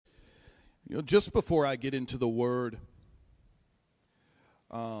Just before I get into the Word,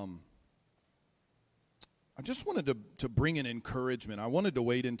 I just wanted to bring an encouragement. I wanted to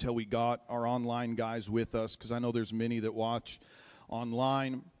wait until we got our online guys with us, because I know there's many that watch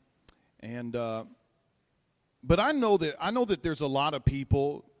online, and but I know that there's a lot of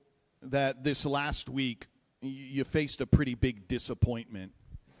people that this last week you faced a pretty big disappointment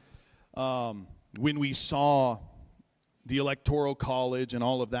when we saw the Electoral College and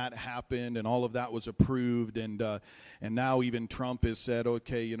all of that happened, and all of that was approved, and now even Trump has said,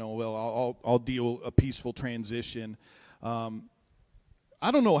 okay, well, I'll deal a peaceful transition. I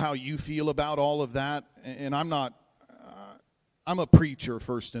don't know how you feel about all of that, and I'm a preacher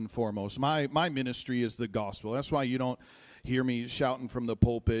first and foremost. My ministry is the gospel. That's why you don't hear me shouting from the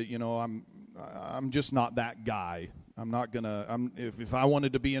pulpit. I'm just not that guy. I'm not gonna. If I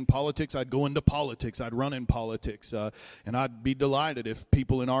wanted to be in politics, I'd go into politics. I'd run in politics, and I'd be delighted if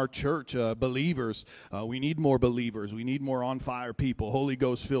people in our church, believers, we need more believers. We need more on fire people, Holy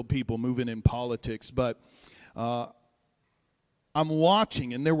Ghost filled people moving in politics. But I'm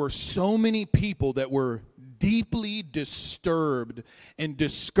watching, and there were so many people that were deeply disturbed and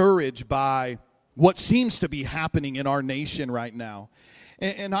discouraged by what seems to be happening in our nation right now,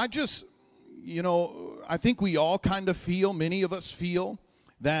 and I just. I think we all kind of feel, many of us feel,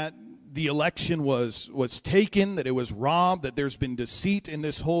 that the election was taken, that it was robbed, that there's been deceit in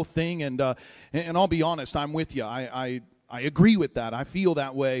this whole thing. And I'll be honest, I'm with you. I agree with that. I feel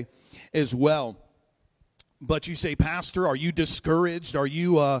that way as well. But you say, Pastor, are you discouraged? Are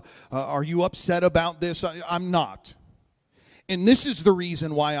you upset about this? I'm not. And this is the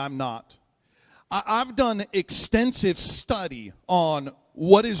reason why I'm not. I've done extensive study on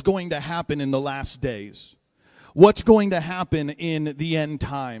what is going to happen in the last days, what's going to happen in the end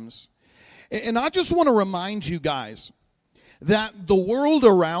times. And I just want to remind you guys that the world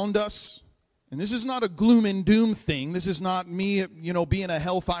around us, and this is not a gloom and doom thing, this is not me, being a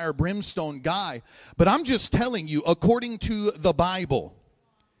hellfire brimstone guy, but I'm just telling you, according to the Bible,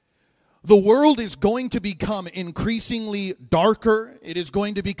 the world is going to become increasingly darker. It is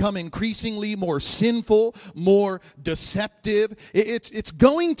going to become increasingly more sinful, more deceptive. It's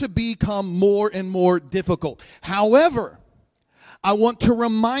going to become more and more difficult. However, I want to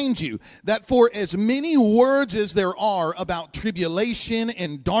remind you that for as many words as there are about tribulation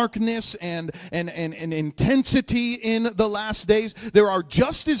and darkness and intensity in the last days, there are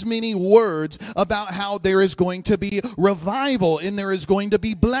just as many words about how there is going to be revival, and there is going to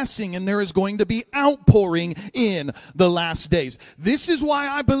be blessing, and there is going to be outpouring in the last days. This is why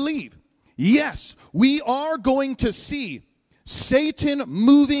I believe, yes, we are going to see Satan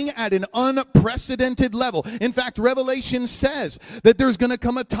moving at an unprecedented level. In fact, Revelation says that there's going to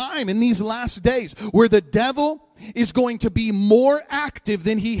come a time in these last days where the devil is going to be more active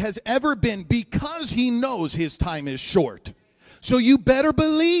than he has ever been, because he knows his time is short. So you better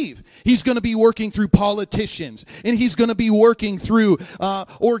believe he's going to be working through politicians, and he's going to be working through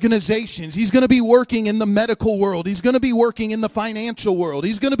organizations. He's going to be working in the medical world. He's going to be working in the financial world.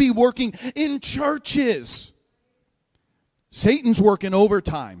 He's going to be working in churches. Satan's working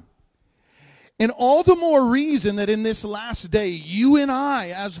overtime. And all the more reason that in this last day, you and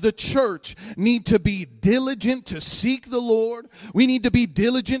I as the church need to be diligent to seek the Lord. We need to be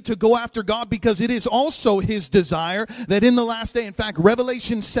diligent to go after God, because it is also his desire that in the last day, in fact,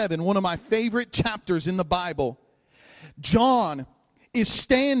 Revelation 7, one of my favorite chapters in the Bible, John is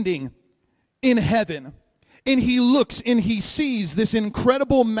standing in heaven. And he looks and he sees this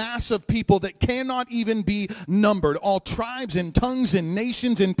incredible mass of people that cannot even be numbered. All tribes and tongues and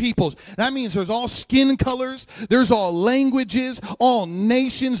nations and peoples. That means there's all skin colors. There's all languages, all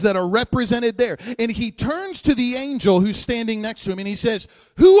nations that are represented there. And he turns to the angel who's standing next to him and he says,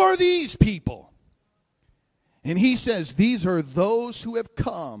 "Who are these people?" And he says, "These are those who have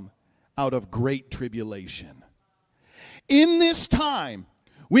come out of great tribulation." In this time,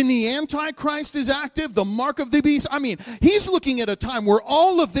 when the Antichrist is active, the mark of the beast, he's looking at a time where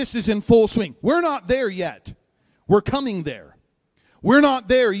all of this is in full swing. We're not there yet. We're coming there. We're not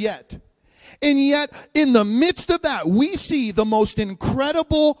there yet. And yet, in the midst of that, we see the most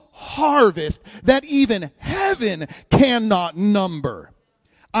incredible harvest that even heaven cannot number.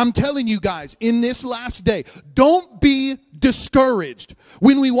 I'm telling you guys, in this last day, don't be discouraged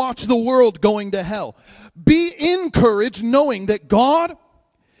when we watch the world going to hell. Be encouraged knowing that God,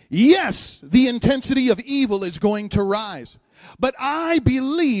 yes, the intensity of evil is going to rise. But I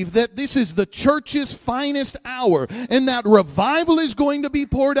believe that this is the church's finest hour, and that revival is going to be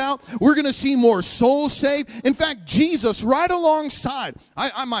poured out. We're going to see more souls saved. In fact, Jesus, right alongside,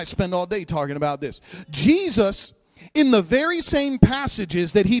 I might spend all day talking about this. Jesus in the very same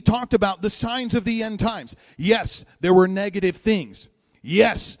passages that he talked about the signs of the end times. Yes, there were negative things.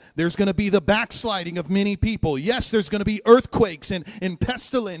 Yes, there's going to be the backsliding of many people. Yes, there's going to be earthquakes and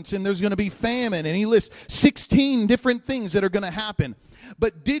pestilence, and there's going to be famine. And he lists 16 different things that are going to happen.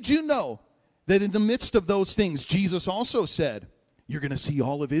 But did you know that in the midst of those things, Jesus also said, you're going to see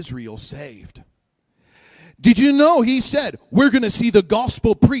all of Israel saved? Did you know he said, we're going to see the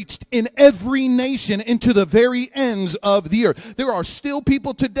gospel preached in every nation and to the very ends of the earth? There are still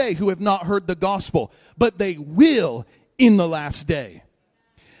people today who have not heard the gospel, but they will in the last day.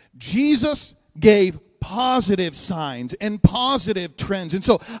 Jesus gave positive signs and positive trends. And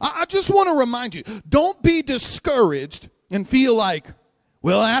so I just want to remind you, don't be discouraged and feel like,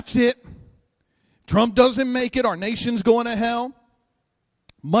 well, that's it. Trump doesn't make it. Our nation's going to hell.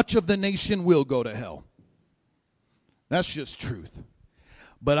 Much of the nation will go to hell. That's just truth.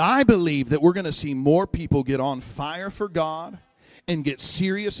 But I believe that we're going to see more people get on fire for God and get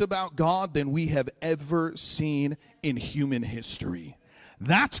serious about God than we have ever seen in human history.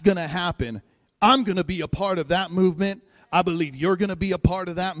 That's going to happen. I'm going to be a part of that movement. I believe you're going to be a part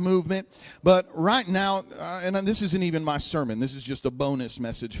of that movement. But right now, and this isn't even my sermon, this is just a bonus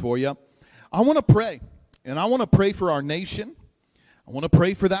message for you. I want to pray. And I want to pray for our nation. I want to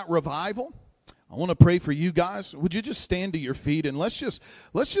pray for that revival. I want to pray for you guys. Would you just stand to your feet and let's just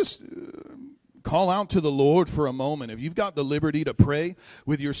call out to the Lord for a moment. If you've got the liberty to pray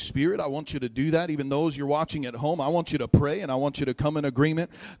with your spirit, I want you to do that. Even those you're watching at home, I want you to pray and I want you to come in agreement.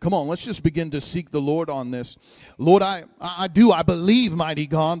 Come on, let's just begin to seek the Lord on this. Lord, I believe, mighty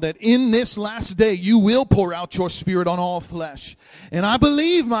God, that in this last day you will pour out your spirit on all flesh. And I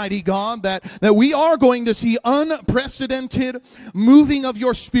believe, mighty God, that we are going to see unprecedented moving of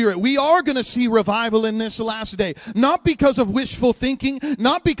your spirit. We are going to see revival in this last day. Not because of wishful thinking,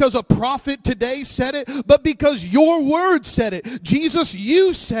 not because a prophet today said it, but because your word said it. Jesus,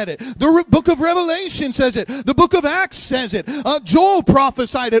 you said it. The book of Revelation says it. The book of Acts says it. Joel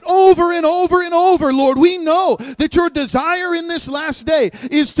prophesied it over and over and over. Lord, we know that your desire in this last day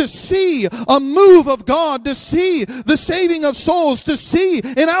is to see a move of God, to see the saving of souls, to see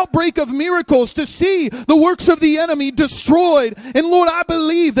an outbreak of miracles, to see the works of the enemy destroyed. And Lord, I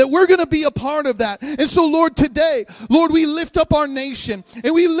believe that we're going to be a part of that. And so, Lord, today, Lord, we lift up our nation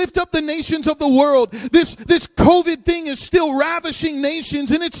and we lift up the nations of the world. This COVID thing is still ravishing nations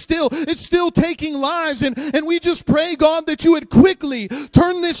and it's still taking lives. And we just pray, God, that you would quickly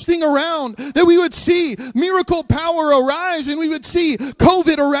turn this thing around, that we would see miracle power arise and we would see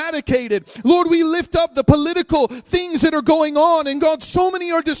COVID eradicated. Lord, we lift up the political things that are going on, and God, so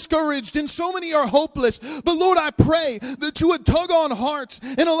many are discouraged and so many are hopeless. But Lord, I pray that you would tug on hearts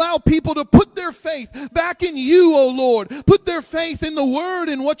and allow people to put their faith back in you, oh Lord. Put their faith in the word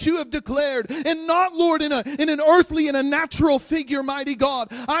and what you have declared, and not, Lord, in an earthly and a natural figure, mighty God.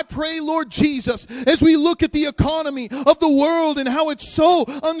 I pray, Lord Jesus, as we look at the economy of the world and how it's so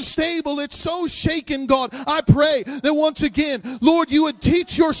unstable, it's so shaken, God, I pray that once again, Lord, you would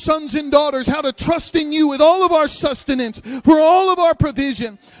teach your sons and daughters how to trust in you with all of our sustenance, for all of our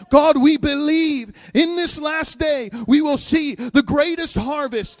provision. God, we believe in this last day we will see the greatest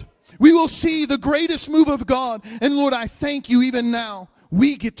harvest. We will see the greatest move of God. And Lord, I thank you even now.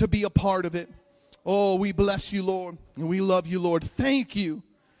 We get to be a part of it. Oh, we bless you, Lord, and we love you, Lord. Thank you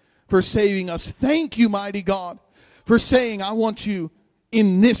for saving us. Thank you, mighty God, for saying, I want you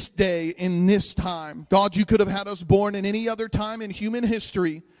in this day, in this time. God, you could have had us born in any other time in human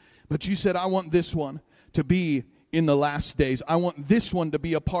history, but you said, I want this one to be in the last days. I want this one to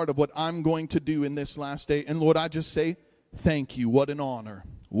be a part of what I'm going to do in this last day. And Lord, I just say, thank you. What an honor.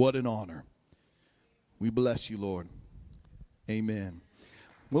 What an honor. We bless you, Lord. Amen.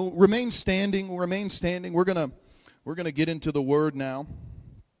 Well, remain standing. Remain standing. We're gonna get into the word now.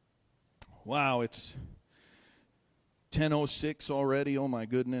 Wow, it's 10:06 already. Oh my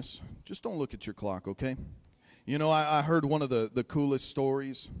goodness. Just don't look at your clock, okay? You know, I heard one of the coolest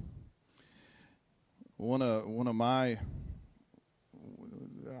stories. One of my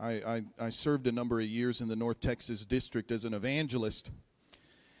I served a number of years in the North Texas district as an evangelist.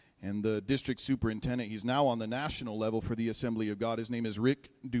 And the district superintendent, he's now on the national level for the Assembly of God. His name is Rick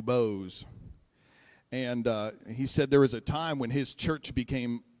Dubose. And he said there was a time when his church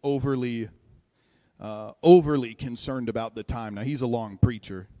became overly concerned about the time. Now, he's a long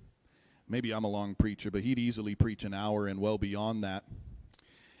preacher. Maybe I'm a long preacher, but he'd easily preach an hour and well beyond that.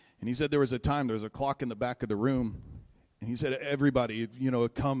 And he said there was a time, there was a clock in the back of the room. And he said everybody,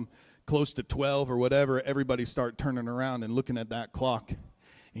 come close to 12 or whatever, everybody start turning around and looking at that clock.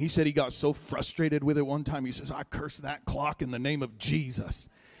 And he said he got so frustrated with it one time, he says, I curse that clock in the name of Jesus.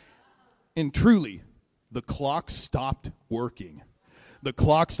 And truly, the clock stopped working. The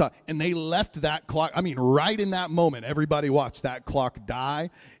clock stopped, and they left that clock. I mean, right in that moment, everybody watched that clock die,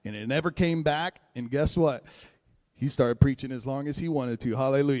 and it never came back. And guess what? He started preaching as long as he wanted to.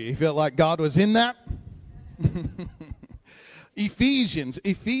 Hallelujah. He felt like God was in that. Ephesians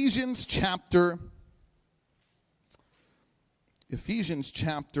chapter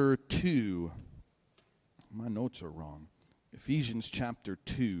 2. My notes are wrong. Ephesians chapter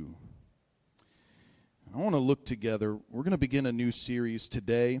 2. I want to look together. We're going to begin a new series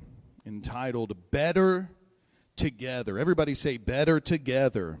today entitled Better Together. Everybody say better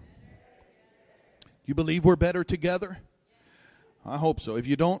together. You believe we're better together? I hope so. If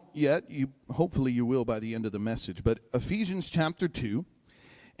you don't yet, hopefully you will by the end of the message. But Ephesians chapter 2,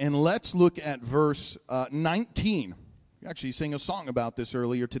 and let's look at verse 19. We actually sang a song about this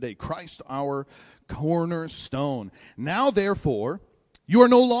earlier today. Christ our cornerstone. Now therefore, you are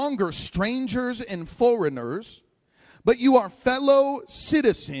no longer strangers and foreigners, but you are fellow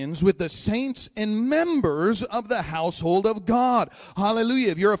citizens with the saints and members of the household of God.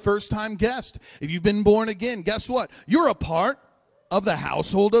 Hallelujah. If you're a first-time guest, if you've been born again, guess what? You're a part of the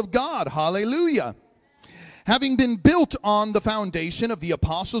household of God. Hallelujah. Having been built on the foundation of the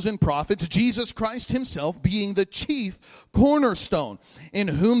apostles and prophets, Jesus Christ himself being the chief cornerstone, in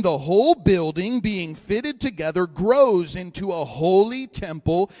whom the whole building being fitted together grows into a holy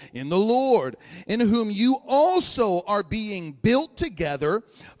temple in the Lord, in whom you also are being built together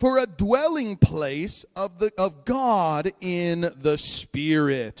for a dwelling place of God in the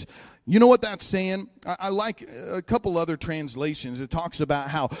Spirit. You know what that's saying? I like a couple other translations. It talks about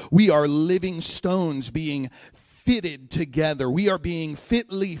how we are living stones being fitted together. We are being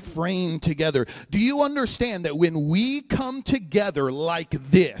fitly framed together. Do you understand that when we come together like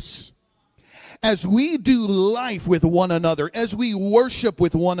this, as we do life with one another, as we worship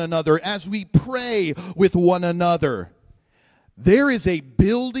with one another, as we pray with one another, there is a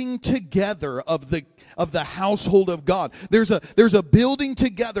building together of the household of God. There's a building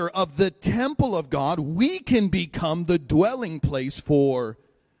together of the temple of God. We can become the dwelling place for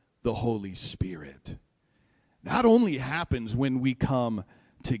the Holy Spirit. That only happens when we come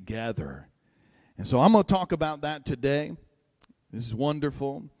together. And so I'm going to talk about that today. This is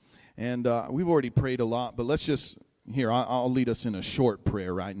wonderful. And we've already prayed a lot, but let's just, here, I'll lead us in a short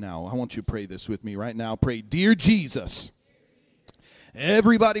prayer right now. I want you to pray this with me right now. Pray, Dear Jesus.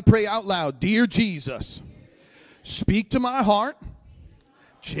 Everybody pray out loud. Dear Jesus, speak to my heart,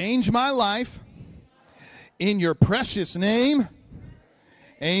 change my life, in your precious name,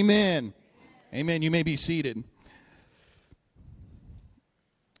 amen. Amen. You may be seated. I'm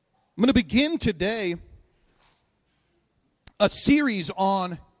going to begin today a series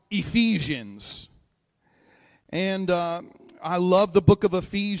on Ephesians. And I love the book of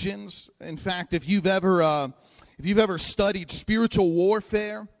Ephesians. In fact, if you've ever studied spiritual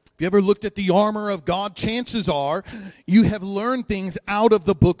warfare, if you ever looked at the armor of God, chances are you have learned things out of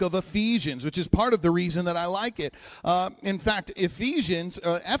the book of Ephesians, which is part of the reason that I like it. In fact, Ephesus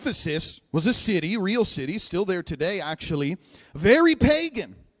was a city, real city, still there today actually, very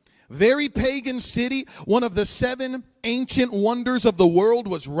pagan city. One of the 7 ancient wonders of the world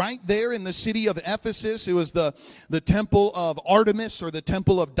was right there in the city of Ephesus. It was the temple of Artemis, or the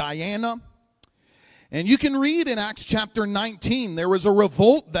temple of Diana. And you can read in Acts chapter 19, there was a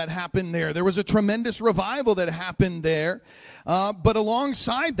revolt that happened there. There was a tremendous revival that happened there. But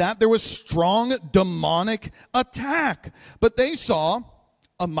alongside that, there was strong demonic attack. But they saw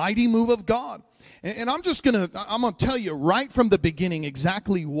a mighty move of God. And I'm going to tell you right from the beginning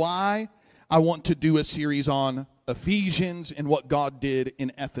exactly why I want to do a series on Ephesians and what God did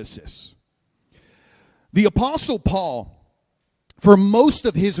in Ephesus. The Apostle Paul, for most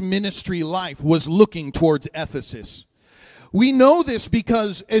of his ministry life, was looking towards Ephesus. We know this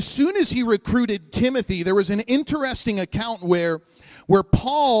because as soon as he recruited Timothy, there was an interesting account where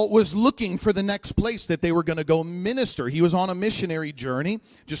Paul was looking for the next place that they were going to go minister. He was on a missionary journey,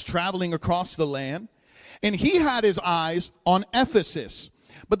 just traveling across the land, and he had his eyes on Ephesus.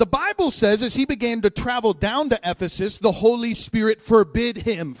 But the Bible says as he began to travel down to Ephesus, the Holy Spirit forbid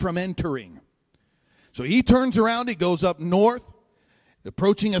him from entering. So he turns around, he goes up north,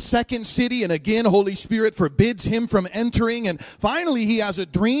 approaching a second city, and again, Holy Spirit forbids him from entering. And finally, he has a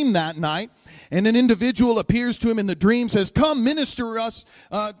dream that night, and an individual appears to him in the dream, says, "Come, minister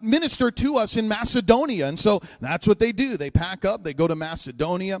to us in Macedonia." And so that's what they do. They pack up, they go to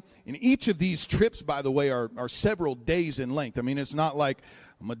Macedonia. And each of these trips, by the way, are several days in length. I mean, it's not like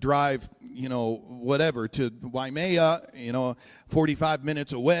I'm going to drive, whatever, to Waimea, 45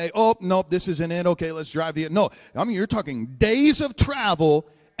 minutes away. Oh, nope, this isn't it. Okay, let's drive No, I mean, you're talking days of travel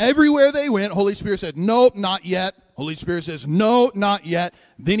Everywhere they went, Holy Spirit said, nope, not yet. Holy Spirit says, no, not yet.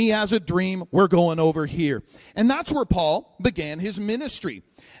 Then he has a dream. We're going over here. And that's where Paul began his ministry.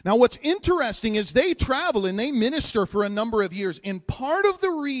 Now, what's interesting is they travel and they minister for a number of years. And part of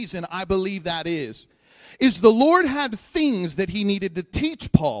the reason I believe that is the Lord had things that he needed to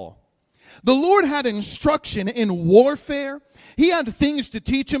teach Paul. The Lord had instruction in warfare. He had things to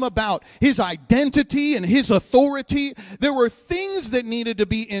teach him about his identity and his authority. There were things that needed to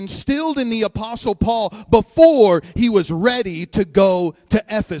be instilled in the Apostle Paul before he was ready to go to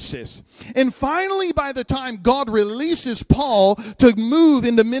Ephesus. And finally, by the time God releases Paul to move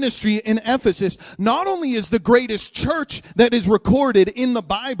into ministry in Ephesus, not only is the greatest church that is recorded in the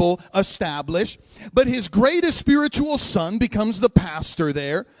Bible established, but his greatest spiritual son becomes the pastor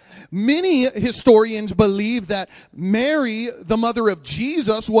there. Many historians believe that Mary, the mother of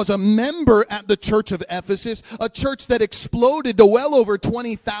Jesus, was a member at the church of Ephesus, a church that exploded to well over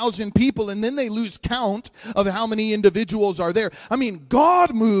 20,000 people, and then they lose count of how many individuals are there. I mean,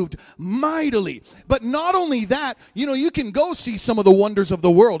 God moved mightily. But not only that, you can go see some of the wonders of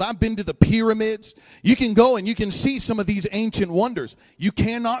the world. I've been to the pyramids. You can go and you can see some of these ancient wonders. You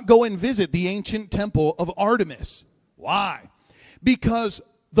cannot go and visit the ancient temple of Artemis. Why? Because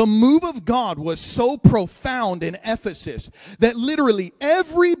the move of God was so profound in Ephesus that literally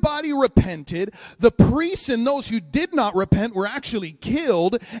everybody repented. The priests and those who did not repent were actually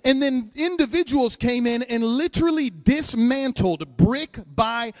killed. And then individuals came in and literally dismantled brick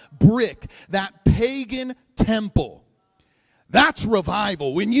by brick that pagan temple. That's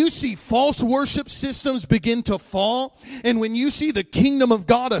revival. When you see false worship systems begin to fall, and when you see the kingdom of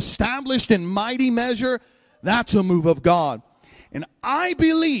God established in mighty measure, that's a move of God. And I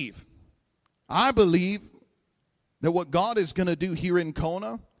believe that what God is going to do here in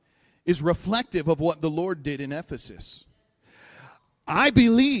Kona is reflective of what the Lord did in Ephesus. I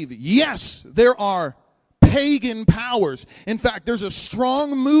believe, yes, there are pagan powers. In fact, there's a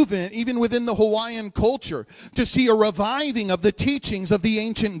strong movement even within the Hawaiian culture to see a reviving of the teachings of the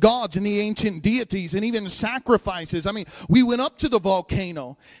ancient gods and the ancient deities and even sacrifices. I mean, we went up to the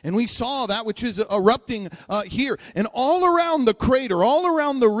volcano and we saw that which is erupting here. And all around the crater, all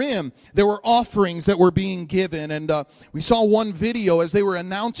around the rim, there were offerings that were being given. And we saw one video as they were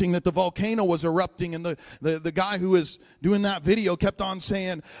announcing that the volcano was erupting, and the guy who was doing that video kept on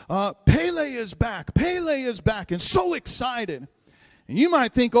saying, Pele is back, Pele is back, and so excited. And you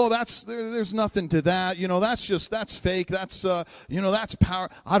might think, oh, there's nothing to that. That's fake. That's power.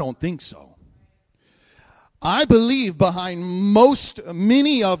 I don't think so. I believe behind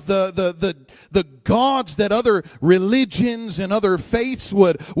many of the gods that other religions and other faiths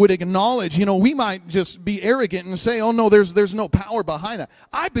would acknowledge, we might just be arrogant and say, oh no, there's no power behind that.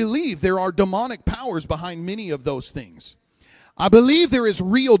 I believe there are demonic powers behind many of those things. I believe there is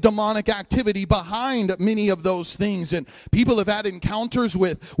real demonic activity behind many of those things. And people have had encounters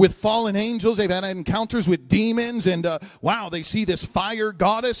with fallen angels. They've had encounters with demons. And they see this fire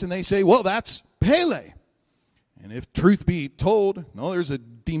goddess and they say, well, that's Pele. And if truth be told, no, there's a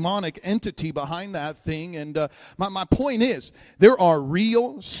demonic entity behind that thing. And my point is, there are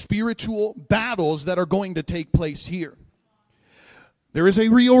real spiritual battles that are going to take place here. There is a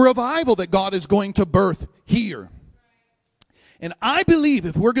real revival that God is going to birth here. And I believe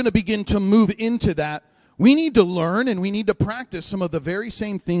if we're going to begin to move into that, we need to learn and we need to practice some of the very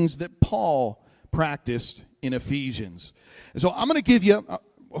same things that Paul practiced in Ephesians. And so I'm going to give you,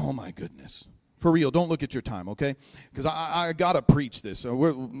 oh my goodness, for real, don't look at your time, okay? Because I got to preach this.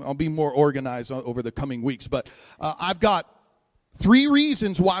 I'll be more organized over the coming weeks. But I've got 3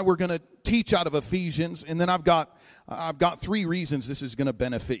 reasons why we're going to teach out of Ephesians. And then I've got 3 reasons this is going to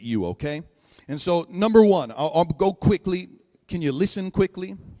benefit you, okay? And so number 1, I'll go quickly. Can you listen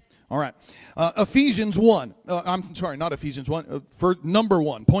quickly? All right. Ephesians 1. I'm sorry, not Ephesians 1. For number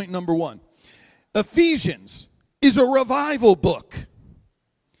 1, point number 1. Ephesians is a revival book.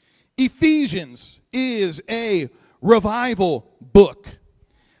 Ephesians is a revival book.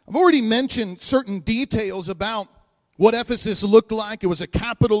 I've already mentioned certain details about what Ephesus looked like. It was a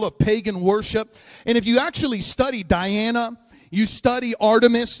capital of pagan worship. And if you actually study Diana, you study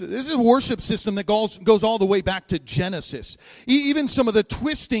Artemis, this is a worship system that goes all the way back to Genesis. Even some of the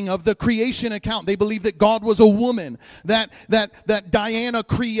twisting of the creation account. They believe that God was a woman, that Diana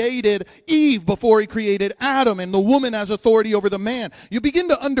created Eve before he created Adam, and the woman has authority over the man. You begin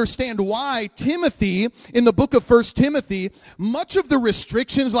to understand why Timothy, in the book of 1 Timothy, much of the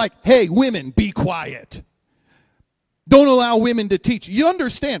restrictions like, hey, women, be quiet. Don't allow women to teach. You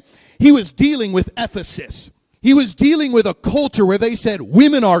understand, he was dealing with Ephesus. He was dealing with a culture where they said,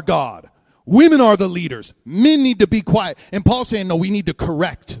 women are God. Women are the leaders. Men need to be quiet. And Paul's saying, no, we need to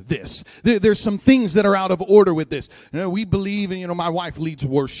correct this. There's some things that are out of order with this. We believe in, my wife leads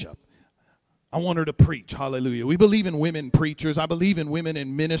worship. I want her to preach. Hallelujah. We believe in women preachers. I believe in women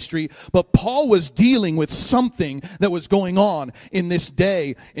in ministry. But Paul was dealing with something that was going on in this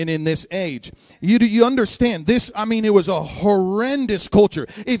day and in this age. You understand this? It was a horrendous culture.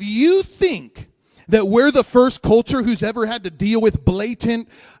 If you think that we're the first culture who's ever had to deal with blatant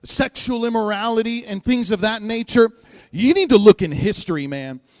sexual immorality and things of that nature, you need to look in history,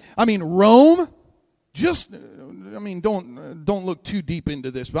 man. Rome, don't look too deep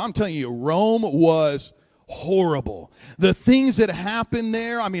into this, but I'm telling you, Rome was horrible. The things that happened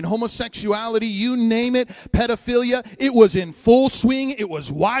there, homosexuality, you name it, pedophilia, it was in full swing. It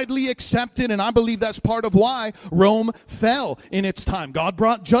was widely accepted, and I believe that's part of why Rome fell in its time. God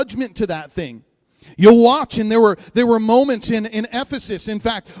brought judgment to that thing. You'll watch, and there were moments in Ephesus. In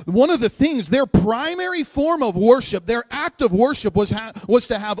fact, one of the things, their primary form of worship, their act of worship was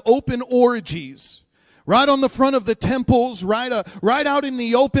to have open orgies. Right on the front of the temples, right out in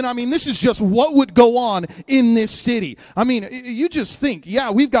the open. This is just what would go on in this city. You just think,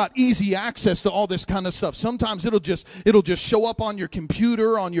 we've got easy access to all this kind of stuff. Sometimes it'll just show up on your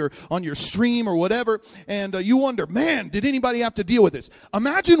computer, on your stream or whatever, and you wonder, man, did anybody have to deal with this?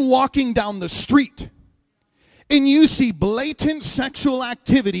 Imagine walking down the street and you see blatant sexual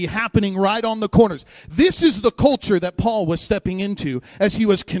activity happening right on the corners. This is the culture that Paul was stepping into as he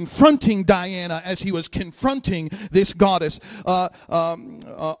was confronting Diana, as he was confronting this goddess,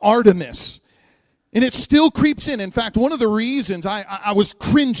 Artemis. And it still creeps in. In fact, one of the reasons I was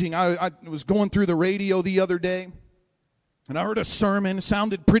cringing, I was going through the radio the other day, and I heard a sermon. It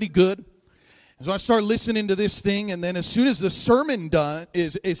sounded pretty good. So I start listening to this thing, and then as soon as the sermon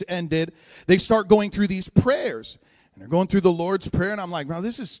is ended, they start going through these prayers. And they're going through the Lord's Prayer, and I'm like, wow,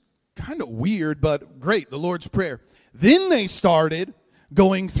 this is kind of weird, but great, the Lord's Prayer. Then they started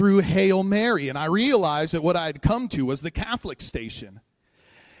going through Hail Mary, and I realized that what I had come to was the Catholic station.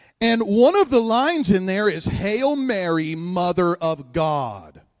 And one of the lines in there is, Hail Mary, Mother of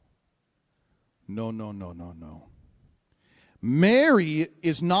God. No. Mary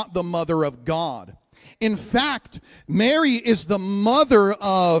is not the mother of God. In fact, Mary is the mother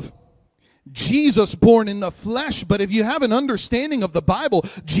of Jesus born in the flesh. But if you have an understanding of the Bible,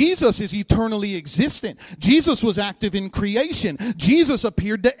 Jesus is eternally existent. Jesus was active in creation. Jesus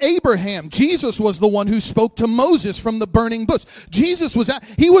appeared to Abraham. Jesus was the one who spoke to Moses from the burning bush.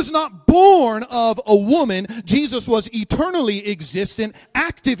 He was not born of a woman. Jesus was eternally existent,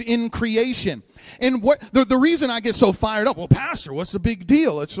 active in creation. And the reason I get so fired up, well, Pastor, what's the big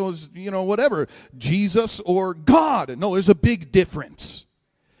deal? It's whatever, Jesus or God. No, there's a big difference.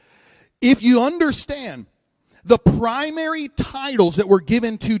 If you understand, the primary titles that were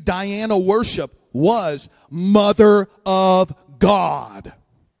given to Diana worship was Mother of God.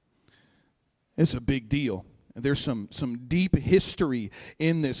 It's a big deal. There's some deep history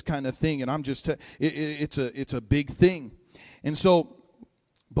in this kind of thing, and it's a big thing. And so,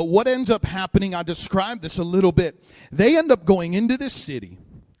 but what ends up happening, I described this a little bit. They end up going into this city,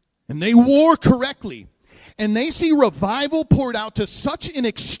 and they war correctly, and they see revival poured out to such an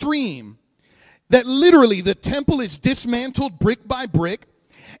extreme that literally the temple is dismantled brick by brick.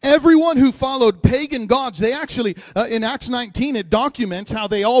 Everyone who followed pagan gods, they actually, in Acts 19, it documents how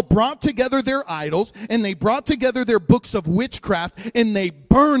they all brought together their idols, and they brought together their books of witchcraft, and they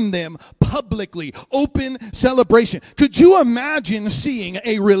burned them publicly. Open celebration. Could you imagine seeing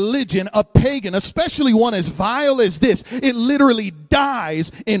a religion, a pagan, especially one as vile as this? It literally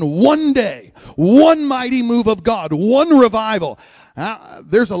dies in one day. One mighty move of God. One revival.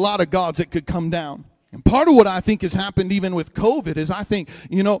 There's a lot of gods that could come down. And part of what I think has happened even with COVID is I think,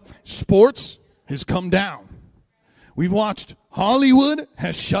 sports has come down. We've watched Hollywood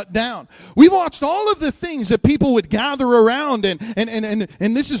has shut down. We've watched all of the things that people would gather around and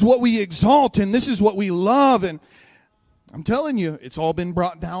this is what we exalt and this is what we love. And I'm telling you, it's all been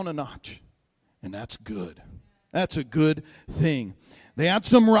brought down a notch. And that's good. That's a good thing. They had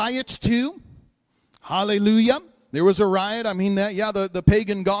some riots too. Hallelujah. There was a riot. The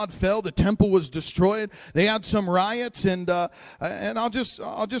pagan god fell. The temple was destroyed. They had some riots, and I'll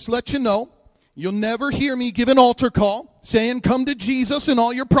just let you know, you'll never hear me give an altar call saying, come to Jesus and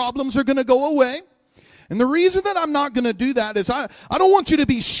all your problems are going to go away. And the reason that I'm not going to do that is I don't want you to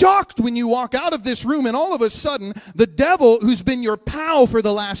be shocked when you walk out of this room and all of a sudden the devil, who's been your pal for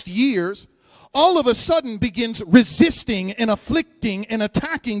the last years, all of a sudden begins resisting and afflicting and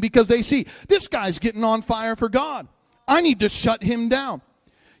attacking because they see, this guy's getting on fire for God. I need to shut him down.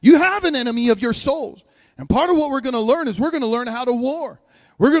 You have an enemy of your souls. And part of what we're going to learn is we're going to learn how to war.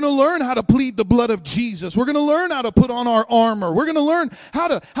 We're going to learn how to plead the blood of Jesus. We're going to learn how to put on our armor. We're going to learn how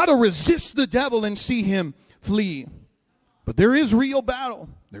to resist the devil and see him flee. But there is real battle.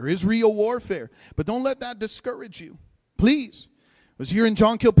 There is real warfare. But don't let that discourage you. Please. I was here in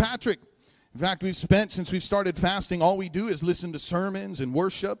John Kilpatrick. In fact, since we've started fasting, all we do is listen to sermons and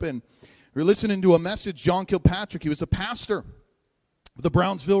worship. And we're listening to a message, John Kilpatrick. He was a pastor of the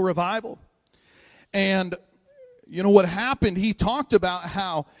Brownsville Revival. And you know what happened? He talked about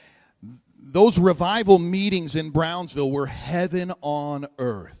how those revival meetings in Brownsville were heaven on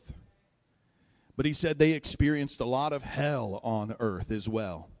earth. But he said they experienced a lot of hell on earth as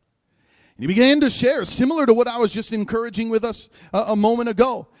well. And he began to share, similar to what I was just encouraging with us a moment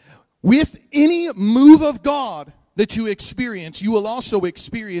ago. With any move of God that you experience, you will also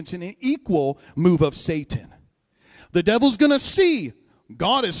experience an equal move of Satan. The devil's going to see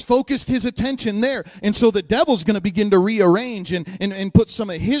God has focused his attention there. And so the devil's going to begin to rearrange and put some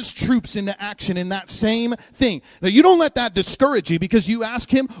of his troops into action in that same thing. Now, you don't let that discourage you, because you ask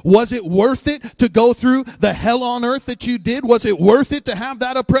him, was it worth it to go through the hell on earth that you did? Was it worth it to have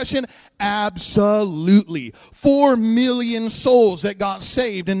that oppression? Absolutely. 4 million souls that got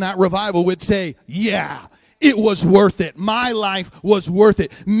saved in that revival would say, yeah, it was worth it. My life was worth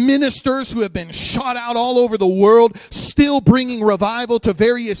it. Ministers who have been shot out all over the world, still bringing revival to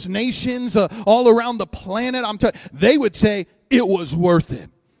various nations all around the planet. They would say it was worth it.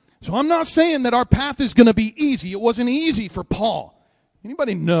 So I'm not saying that our path is going to be easy. It wasn't easy for Paul.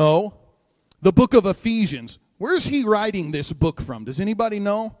 Anybody know the book of Ephesians? Where's he writing this book from? Does anybody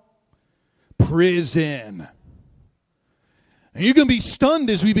know? Prison. And you're going to be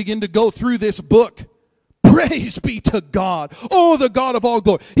stunned as we begin to go through this book. Praise be to God. Oh, the God of all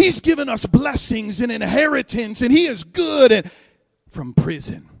glory. He's given us blessings and inheritance, and he is good. And from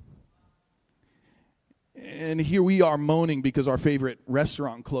prison. And here we are moaning because our favorite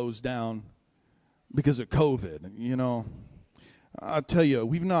restaurant closed down because of COVID. You know, I'll tell you,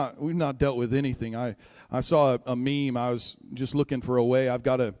 we've not dealt with anything. I saw a meme. I was just looking for a way. I've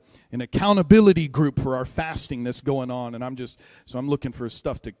got an accountability group for our fasting that's going on, and I'm looking for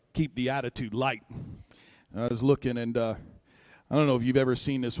stuff to keep the attitude light. I was looking, and I don't know if you've ever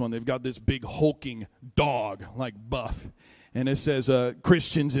seen this one. They've got this big hulking dog, like Buff. And it says,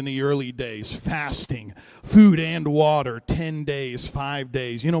 Christians in the early days, fasting, food and water, 10 days, 5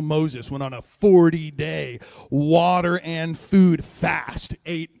 days. You know, Moses went on a 40-day water and food fast,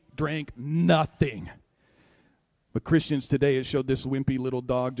 ate, drank nothing. But Christians today, it showed this wimpy little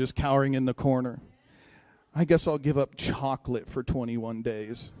dog just cowering in the corner. I guess I'll give up chocolate for 21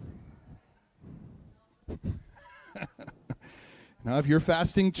 days. Now, if you're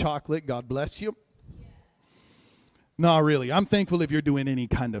fasting chocolate, God bless you. No, really, I'm thankful if you're doing any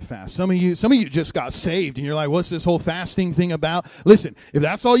kind of fast. Some of you just got saved, and you're like, what's this whole fasting thing about? Listen, if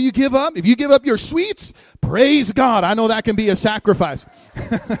that's all you give up, if you give up your sweets, praise God. I know that can be a sacrifice.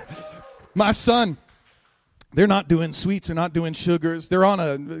 My son, they're not doing sweets. They're not doing sugars. They're on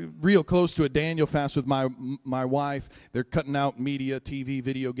a real close to a Daniel fast with my wife. They're cutting out media, TV,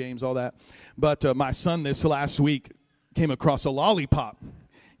 video games, all that. But my son this last week came across a lollipop.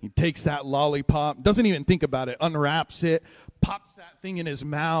 He takes that lollipop, doesn't even think about it, unwraps it, pops that thing in his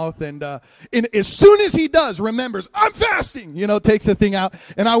mouth, and as soon as he does, remembers, I'm fasting, takes the thing out.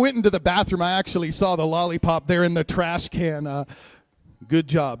 And I went into the bathroom. I actually saw the lollipop there in the trash can. Good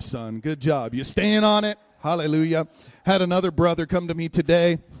job, son. Good job. You staying on it? Hallelujah. Had another brother come to me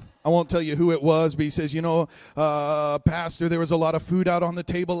today. I won't tell you who it was, but he says, Pastor, there was a lot of food out on the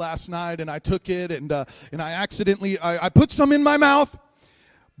table last night, and I took it, and I accidentally, I put some in my mouth,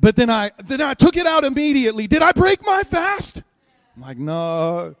 but then I took it out immediately. Did I break my fast? I'm like,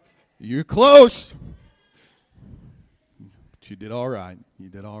 no, you're close. But you did all right. You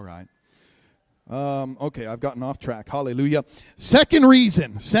did all right. Okay, I've gotten off track. Hallelujah. Second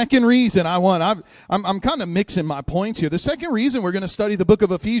reason I'm kind of mixing my points here. The second reason we're going to study the book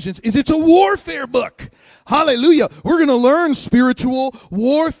of Ephesians is it's a warfare book. Hallelujah. We're going to learn spiritual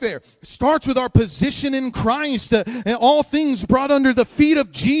warfare. It starts with our position in Christ, and all things brought under the feet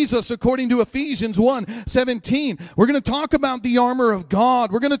of Jesus, according to Ephesians 1:17. We're going to talk about the armor of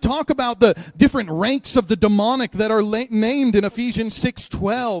God. We're going to talk about the different ranks of the demonic that are named in Ephesians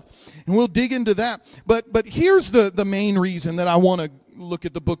 6:12. And we'll dig into that. But here's the main reason that I want to look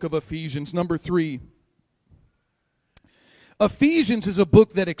at the book of Ephesians. Number 3. Ephesians is a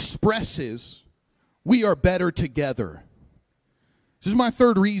book that expresses we are better together. This is my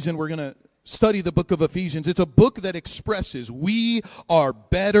third reason we're going to study the book of Ephesians. It's a book that expresses we are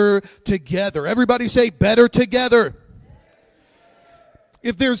better together. Everybody say better together.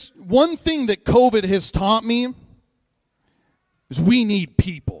 If there's one thing that COVID has taught me, is we need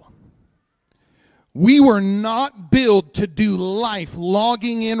people. We were not built to do life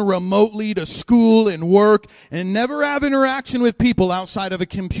logging in remotely to school and work and never have interaction with people outside of a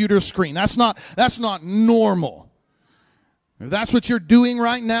computer screen. That's not normal. If that's what you're doing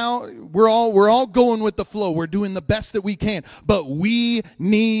right now, we're all going with the flow. We're doing the best that we can. But we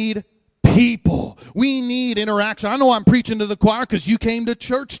need people. We need interaction. I know I'm preaching to the choir because you came to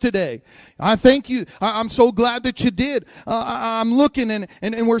church today. I thank you. I'm so glad that you did. I'm looking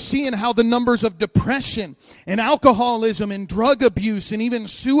and we're seeing how the numbers of depression and alcoholism and drug abuse and even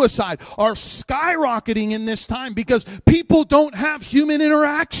suicide are skyrocketing in this time because people don't have human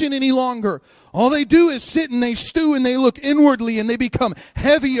interaction any longer. All they do is sit and they stew and they look inwardly and they become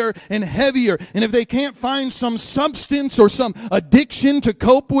heavier and heavier. And if they can't find some substance or some addiction to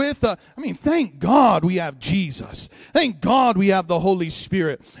cope with, thank God we have Jesus. Thank God we have the Holy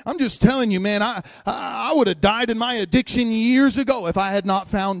Spirit. I'm just telling you, man, I would have died in my addiction years ago if I had not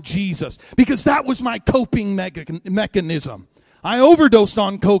found Jesus, because that was my coping mechanism. I overdosed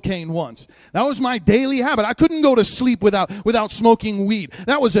on cocaine once. That was my daily habit. I couldn't go to sleep without smoking weed.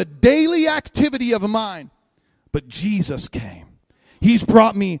 That was a daily activity of mine. But Jesus came. He's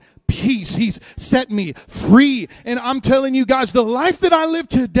brought me peace. He's set me free. And I'm telling you guys, the life that I live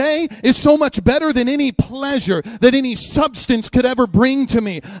today is so much better than any pleasure that any substance could ever bring to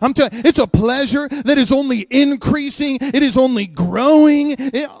me. It's a pleasure that is only increasing. It is only growing.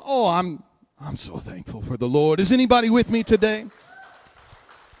 I'm so thankful for the Lord. Is anybody with me today?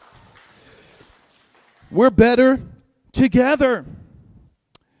 We're better together.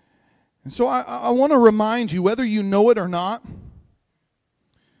 And so I want to remind you, whether you know it or not,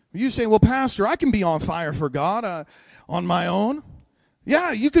 you say, well, Pastor, I can be on fire for God on my own.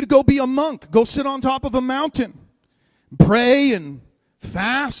 Yeah, you could go be a monk. Go sit on top of a mountain. Pray and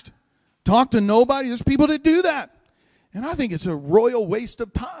fast. Talk to nobody. There's people that do that. And I think it's a royal waste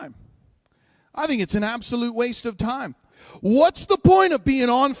of time. I think it's an absolute waste of time. What's the point of being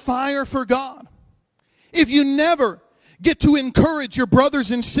on fire for God if you never get to encourage your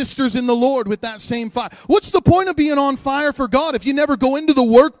brothers and sisters in the Lord with that same fire? What's the point of being on fire for God if you never go into the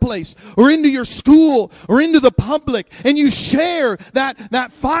workplace or into your school or into the public and you share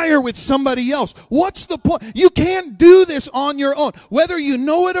that fire with somebody else? What's the point? You can't do this on your own. Whether you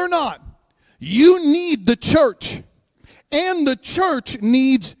know it or not, you need the church, and the church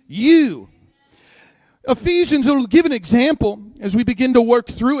needs you. Ephesians will give an example as we begin to work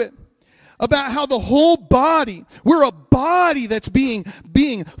through it about how the whole body, we're a body that's being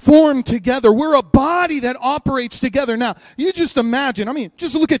formed together. We're a body that operates together. Now, you just imagine,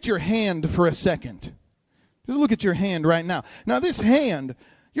 just look at your hand for a second. Just look at your hand right now. Now, this hand,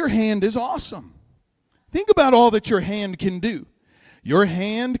 your hand is awesome. Think about all that your hand can do. Your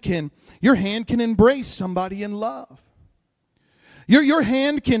hand can embrace somebody in love. Your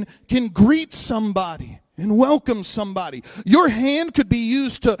hand can greet somebody and welcome somebody. Your hand could be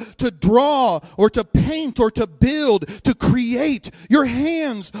used to draw or to paint or to build, to create. Your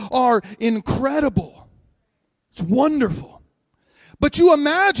hands are incredible. It's wonderful. But you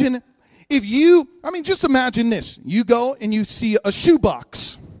imagine just imagine this. You go and you see a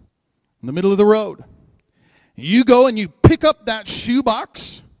shoebox in the middle of the road. You go and you pick up that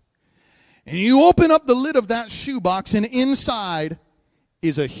shoebox. And you open up the lid of that shoebox, and inside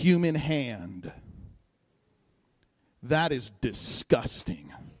is a human hand. That is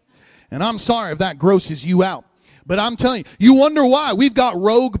disgusting. And I'm sorry if that grosses you out. But I'm telling you, you wonder why. We've got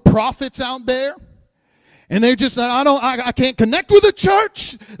rogue prophets out there. And they're just, I can't connect with the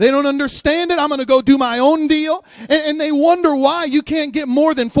church. They don't understand it. I'm going to go do my own deal. And they wonder why you can't get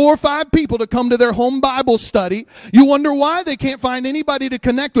more than 4 or 5 people to come to their home Bible study. You wonder why they can't find anybody to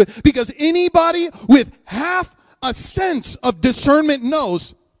connect with. Because anybody with half a sense of discernment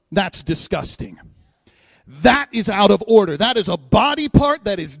knows that's disgusting. That is out of order. That is a body part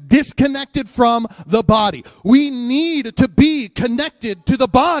that is disconnected from the body. We need to be connected to the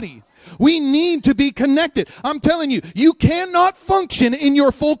body. We need to be connected. I'm telling you, you cannot function in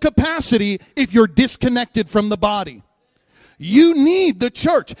your full capacity if you're disconnected from the body. You need the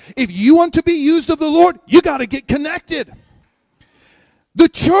church. If you want to be used of the Lord, you got to get connected. The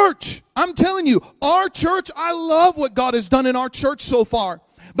church, I'm telling you, our church, I love what God has done in our church so far.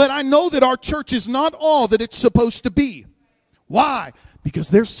 But I know that our church is not all that it's supposed to be. Why? Because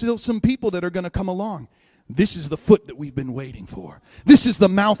there's still some people that are going to come along. This is the foot that we've been waiting for. This is the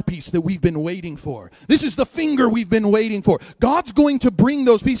mouthpiece that we've been waiting for. This is the finger we've been waiting for. God's going to bring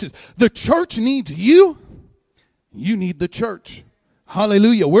those pieces. The church needs you. You need the church.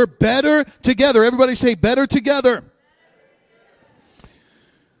 Hallelujah. We're better together. Everybody say better together.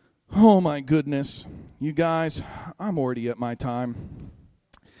 Oh my goodness. You guys, I'm already at my time.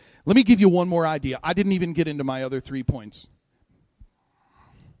 Let me give you one more idea. I didn't even get into my other 3 points.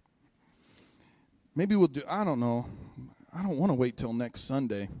 Maybe we'll do, I don't know. I don't want to wait till next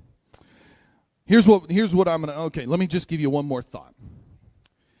Sunday. Here's what I'm going to, okay, let me just give you one more thought.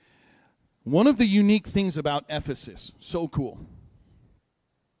 One of the unique things about Ephesus, so cool,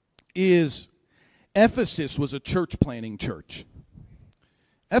 is Ephesus was a church planting church.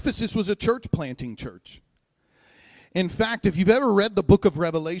 Ephesus was a church planting church. In fact, if you've ever read the book of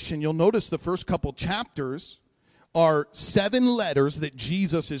Revelation, you'll notice the first couple chapters are 7 letters that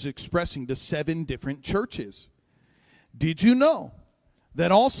Jesus is expressing to 7 different churches. Did you know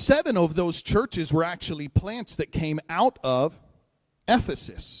that all 7 of those churches were actually plants that came out of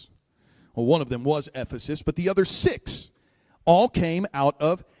Ephesus? Well, one of them was Ephesus, but the other 6 all came out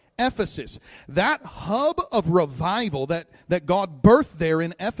of Ephesus. That hub of revival that God birthed there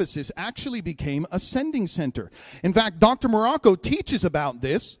in Ephesus actually became a sending center. In fact, Dr. Morocco teaches about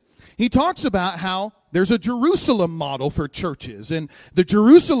this. He talks about how there's a Jerusalem model for churches. And the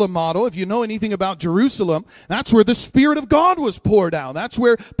Jerusalem model, if you know anything about Jerusalem, that's where the Spirit of God was poured out. That's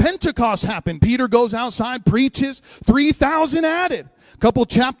where Pentecost happened. Peter goes outside, preaches, 3,000 added. Couple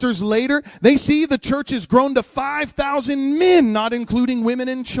chapters later, they see the church has grown to 5,000 men, not including women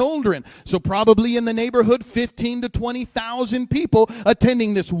and children. So probably in the neighborhood, 15 to 20,000 people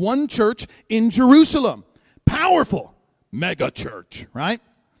attending this one church in Jerusalem. Powerful mega church, right?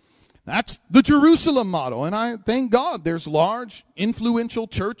 That's the Jerusalem model. And I thank God there's large, influential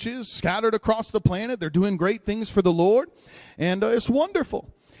churches scattered across the planet. They're doing great things for the Lord. And it's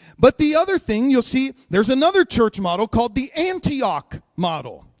wonderful. But the other thing, you'll see, there's another church model called the Antioch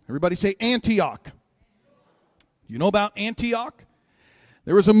model. Everybody say Antioch. You know about Antioch?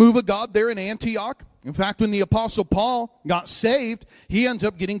 There was a move of God there in Antioch. In fact, when the Apostle Paul got saved, he ends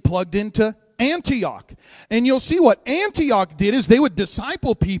up getting plugged into Antioch. And you'll see what Antioch did is they would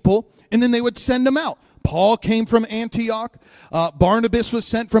disciple people and then they would send them out. Paul came from Antioch. Barnabas was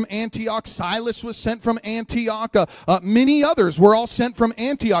sent from Antioch. Silas was sent from Antioch. Many others were all sent from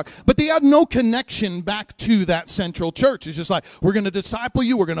Antioch. But they had no connection back to that central church. It's just like, we're going to disciple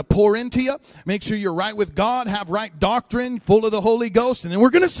you. We're going to pour into you. Make sure you're right with God. Have right doctrine, full of the Holy Ghost. And then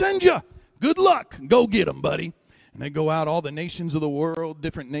we're going to send you. Good luck. Go get them, buddy. And they go out, all the nations of the world,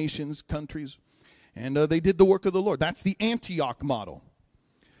 different nations, countries. And they did the work of the Lord. That's the Antioch model.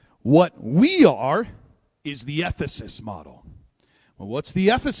 What we are is the Ephesus model. Well, what's the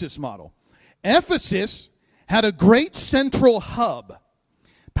Ephesus model? Ephesus had a great central hub.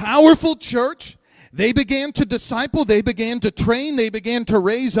 Powerful church. They began to disciple. They began to train. They began to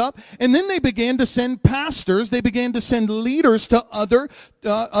raise up. And then they began to send pastors. They began to send leaders to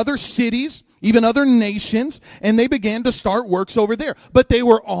other cities, even other nations. And they began to start works over there. But they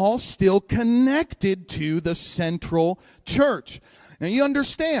were all still connected to the central church. Now you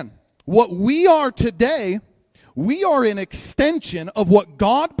understand. What we are today, we are an extension of what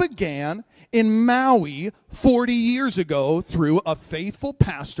God began in Maui 40 years ago through a faithful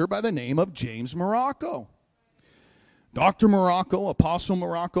pastor by the name of James Morocco. Dr. Morocco, Apostle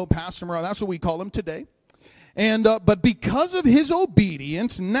Morocco, Pastor Morocco, that's what we call him today. And but because of his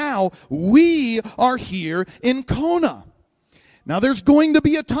obedience, now we are here in Kona. Now, there's going to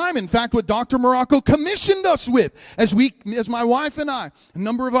be a time, in fact, what Dr. Morocco commissioned us with, as my wife and I, a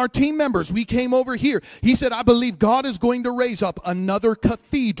number of our team members, we came over here. He said, I believe God is going to raise up another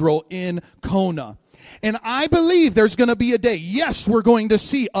cathedral in Kona. And I believe there's going to be a day, yes, we're going to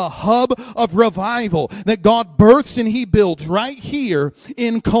see a hub of revival that God births and he builds right here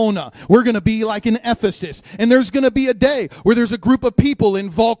in Kona. We're going to be like in Ephesus. And there's going to be a day where there's a group of people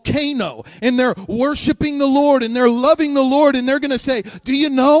in Volcano and they're worshiping the Lord and they're loving the Lord and they're going to say, do you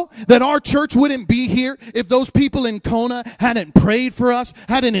know that our church wouldn't be here if those people in Kona hadn't prayed for us,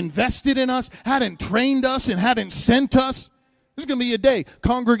 hadn't invested in us, hadn't trained us, and hadn't sent us? There's going to be a day,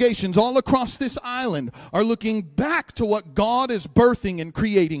 congregations all across this island are looking back to what God is birthing and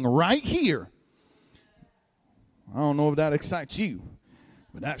creating right here. I don't know if that excites you,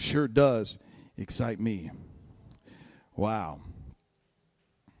 but that sure does excite me. Wow.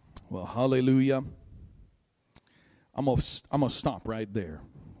 Well, hallelujah. I'm gonna stop right there.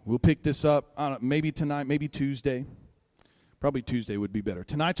 We'll pick this up maybe tonight, maybe Tuesday. Probably Tuesday would be better.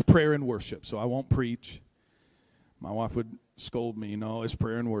 Tonight's prayer and worship, so I won't preach. My wife would scold me, it's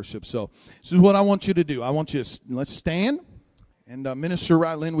prayer and worship. So this is what I want you to do. I want you to, let's stand. And Minister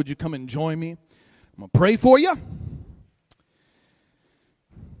Ryland, would you come and join me? I'm going to pray for you.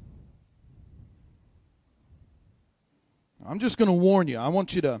 I'm just going to warn you. I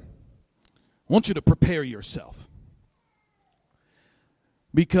want you to prepare yourself.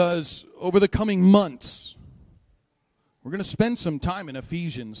 Because over the coming months, We're going to spend some time in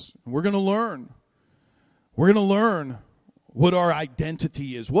Ephesians. We're going to learn. We're going to learn what our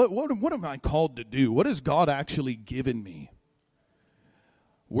identity is. What am I called to do? What has God actually given me?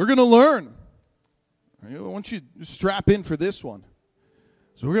 We're going to learn. I want you to strap in for this one.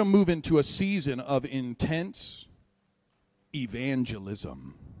 So we're going to move into a season of intense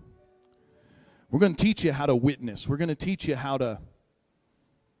evangelism. We're going to teach you how to witness. We're going to teach you how to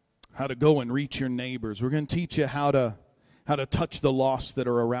go and reach your neighbors. We're going to teach you how to touch the lost that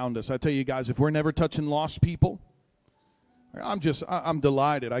are around us. I tell you guys, if we're never touching lost people, I'm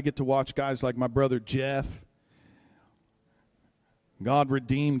delighted. I get to watch guys like my brother Jeff. God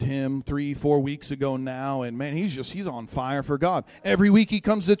redeemed him 3-4 weeks ago now, and man, he's on fire for God. Every week he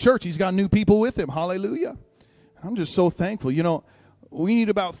comes to church, he's got new people with him. Hallelujah. I'm just so thankful. You know, we need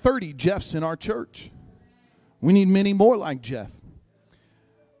about 30 Jeffs in our church. We need many more like Jeff.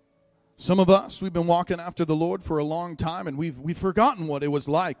 Some of us, we've been walking after the Lord for a long time, and we've forgotten what it was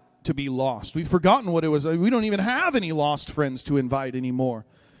like to be lost. We've forgotten what it was. We don't even have any lost friends to invite anymore.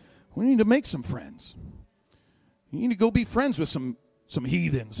 We need to make some friends. You need to go be friends with some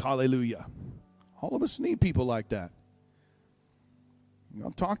heathens. Hallelujah. All of us need people like that.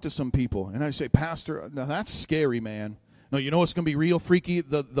 I'll talk to some people, and I say, Pastor, now that's scary, man. No, you know what's going to be real freaky?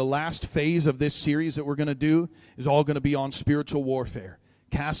 The last phase of this series that we're going to do is all going to be on spiritual warfare.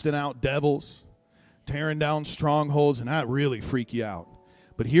 Casting out devils, tearing down strongholds, and that really freak you out.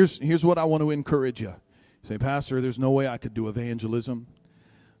 But here's what I want to encourage you. You say, Pastor, there's no way I could do evangelism.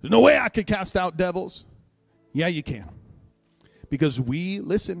 There's no way I could cast out devils. Yeah, you can. Because we're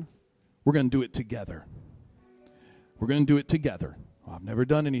going to do it together. We're going to do it together. Well, I've never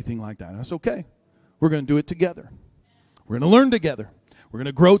done anything like that. That's okay. We're going to do it together. We're going to learn together. We're going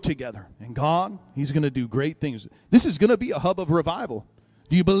to grow together. And God, He's going to do great things. This is going to be a hub of revival.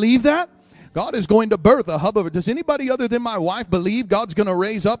 Do you believe that? God is going to birth a hub of. Does anybody other than my wife believe God's going to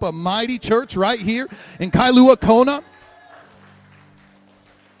raise up a mighty church right here in Kailua Kona?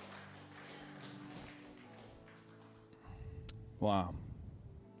 Wow.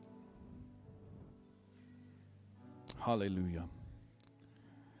 Hallelujah.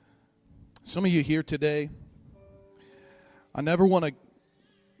 Some of you here today, I never want to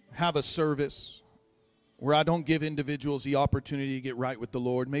have a service where I don't give individuals the opportunity to get right with the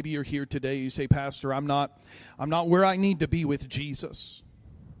Lord. Maybe you're here today, you say, Pastor, I'm not where I need to be with Jesus.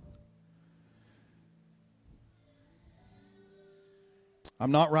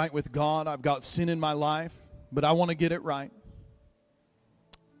 I'm not right with God. I've got sin in my life, but I want to get it right.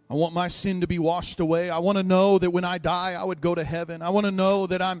 I want my sin to be washed away. I want to know that when I die, I would go to heaven. I want to know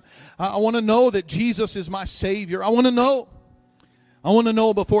that I want to know that Jesus is my Savior. I want to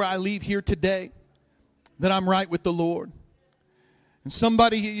know before I leave here today that I'm right with the Lord. And some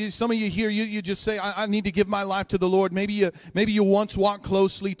of you here, you just say, I need to give my life to the Lord. Maybe you once walked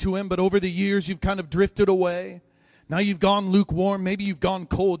closely to Him, but over the years you've kind of drifted away. Now you've gone lukewarm. Maybe you've gone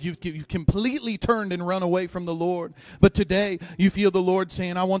cold. You've completely turned and run away from the Lord. But today you feel the Lord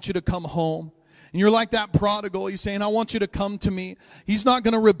saying, I want you to come home. And you're like that prodigal. He's saying, I want you to come to me. He's not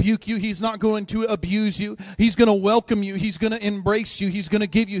going to rebuke you. He's not going to abuse you. He's going to welcome you. He's going to embrace you. He's going to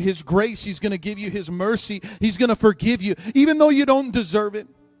give you His grace. He's going to give you His mercy. He's going to forgive you, even though you don't deserve it,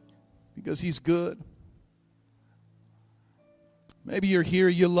 because He's good. Maybe you're here,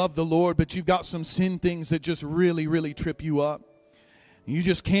 you love the Lord, but you've got some sin things that just really, really trip you up. You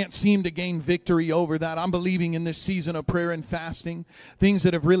just can't seem to gain victory over that. I'm believing in this season of prayer and fasting, things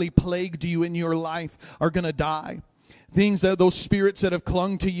that have really plagued you in your life are going to die. Those spirits that have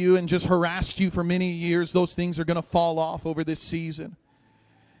clung to you and just harassed you for many years, those things are going to fall off over this season.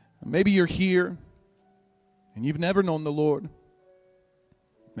 Maybe you're here and you've never known the Lord.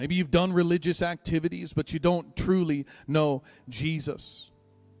 Maybe you've done religious activities, but you don't truly know Jesus.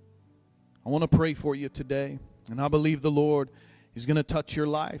 I want to pray for you today, and I believe the Lord is going to touch your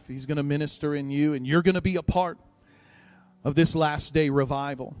life. He's going to minister in you, and you're going to be a part of this last day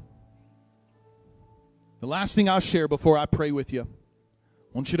revival. The last thing I'll share before I pray with you, I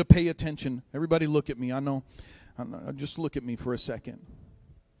want you to pay attention. Everybody look at me. I know. Just look at me for a second.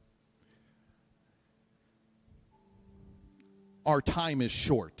 Our time is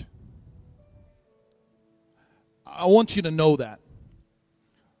short. I want you to know that.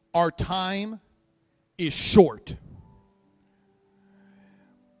 Our time is short.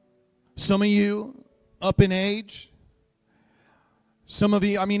 Some of you up in age. Some of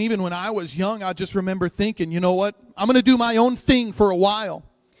you, even when I was young, I just remember thinking, you know what? I'm going to do my own thing for a while.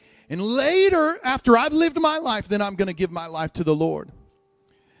 And later, after I've lived my life, then I'm going to give my life to the Lord.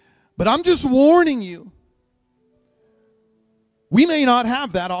 But I'm just warning you. We may not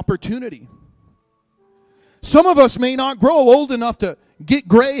have that opportunity. Some of us may not grow old enough to get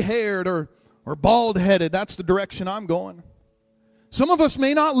gray-haired or bald-headed. That's the direction I'm going. Some of us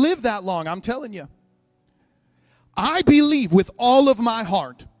may not live that long, I'm telling you. I believe with all of my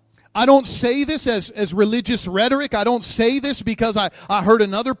heart. I don't say this as religious rhetoric. I don't say this because I heard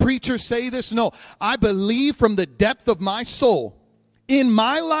another preacher say this. No, I believe from the depth of my soul, in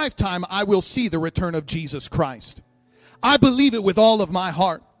my lifetime, I will see the return of Jesus Christ. I believe it with all of my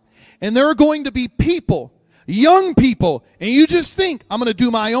heart. And there are going to be people, young people, and you just think, I'm going to do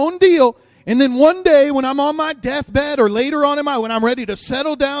my own deal. And then one day when I'm on my deathbed or later on when I'm ready to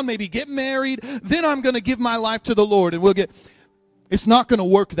settle down, maybe get married, then I'm going to give my life to the Lord and it's not going to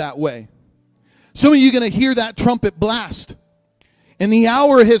work that way. Some of you are going to hear that trumpet blast. And the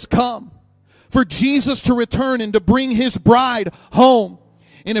hour has come for Jesus to return and to bring his bride home.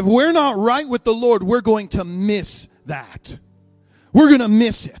 And if we're not right with the Lord, we're going to miss that. We're going to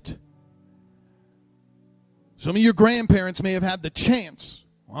miss it. Some of your grandparents may have had the chance.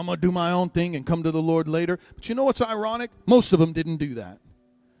 Well, I'm going to do my own thing and come to the Lord later. But you know what's ironic? Most of them didn't do that.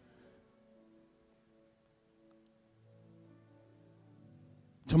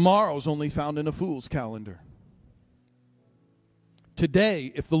 Tomorrow's only found in a fool's calendar.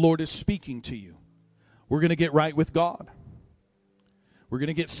 Today, if the Lord is speaking to you, we're going to get right with God. We're going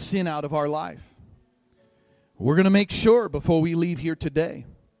to get sin out of our life. We're going to make sure before we leave here today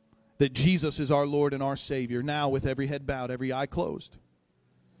that Jesus is our Lord and our Savior. Now, with every head bowed, every eye closed.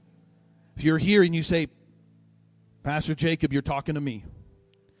 If you're here and you say, Pastor Jacob, you're talking to me.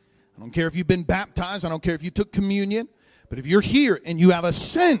 I don't care if you've been baptized. I don't care if you took communion. But if you're here and you have a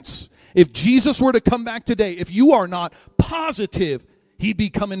sense, if Jesus were to come back today, if you are not positive he'd be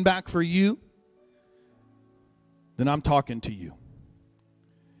coming back for you, then I'm talking to you.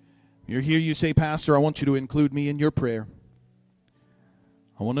 You're here, you say, Pastor, I want you to include me in your prayer.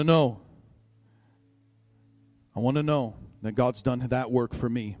 I want to know that God's done that work for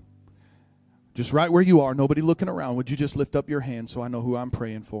me. Just right where you are, nobody looking around, would you just lift up your hand so I know who I'm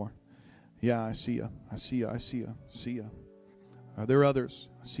praying for? Yeah, I see you. I see you. I see you. I see you. Are there others?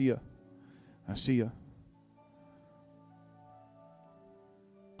 I see you. I see you.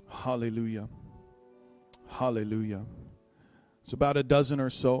 Hallelujah. Hallelujah. It's about a dozen or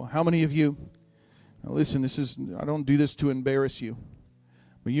so. How many of you, now listen, I don't do this to embarrass you.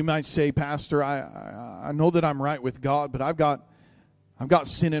 But you might say, Pastor, I know that I'm right with God, but I've got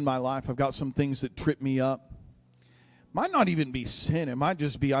sin in my life. I've got some things that trip me up. Might not even be sin. It might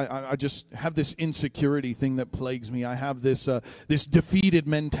just be I just have this insecurity thing that plagues me. I have this defeated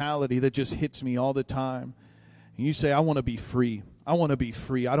mentality that just hits me all the time. And you say, I want to be free. I want to be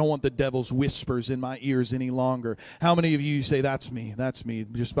free. I don't want the devil's whispers in my ears any longer. How many of you say, that's me, that's me?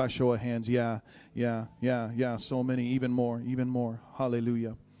 Just by show of hands, yeah. So many, even more.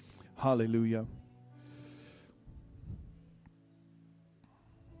 Hallelujah. Hallelujah.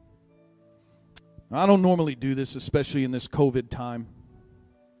 I don't normally do this, especially in this COVID time.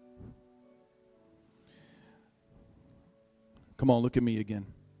 Come on, look at me again.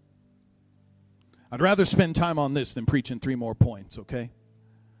 I'd rather spend time on this than preaching 3 more points, okay?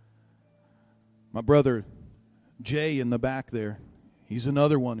 My brother Jay in the back there, he's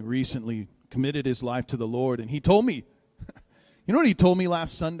another one who recently committed his life to the Lord. And he told me, you know what he told me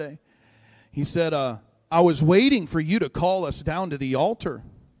last Sunday? He said, I was waiting for you to call us down to the altar.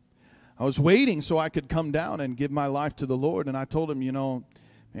 I was waiting so I could come down and give my life to the Lord. And I told him, man,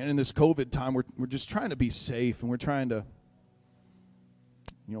 in this COVID time, we're just trying to be safe, and we're trying to,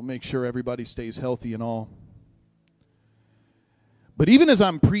 make sure everybody stays healthy and all. But even as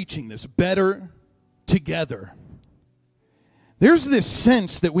I'm preaching this, better together, there's this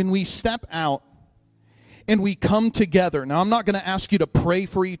sense that when we step out and we come together, now I'm not going to ask you to pray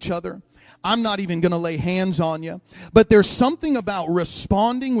for each other. I'm not even going to lay hands on you. But there's something about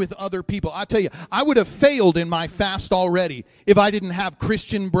responding with other people. I tell you, I would have failed in my fast already if I didn't have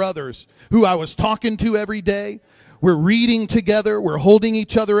Christian brothers who I was talking to every day. We're reading together. We're holding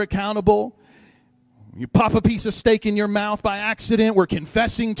each other accountable. You pop a piece of steak in your mouth by accident. We're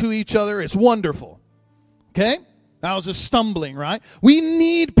confessing to each other. It's wonderful. Okay? That was a stumbling, right? We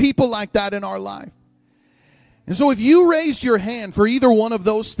need people like that in our life. And so if you raised your hand for either one of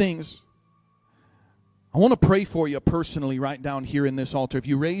those things, I want to pray for you personally right down here in this altar. If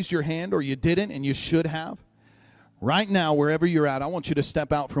you raised your hand or you didn't, and you should have, right now, wherever you're at, I want you to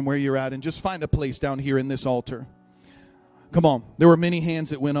step out from where you're at and just find a place down here in this altar. Come on. There were many hands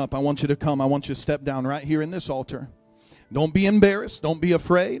that went up. I want you to come. I want you to step down right here in this altar. Don't be embarrassed. Don't be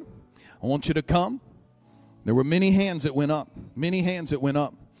afraid. I want you to come. There were many hands that went up. Many hands that went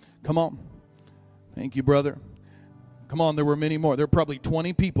up. Come on. Thank you, brother. Come on, there were many more. There were probably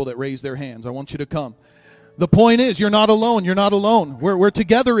 20 people that raised their hands. I want you to come. The point is, you're not alone. You're not alone. We're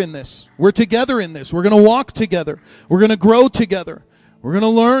together in this. We're together in this. We're going to walk together. We're going to grow together. We're going to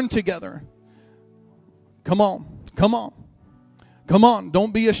learn together. Come on. Come on. Come on.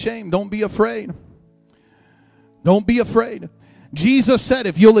 Don't be ashamed. Don't be afraid. Don't be afraid. Jesus said,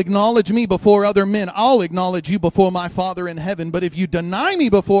 if you'll acknowledge me before other men, I'll acknowledge you before my Father in heaven. But if you deny me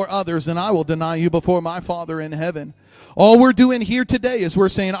before others, then I will deny you before my Father in heaven. All we're doing here today is we're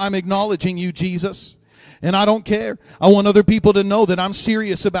saying, I'm acknowledging you, Jesus. And I don't care. I want other people to know that I'm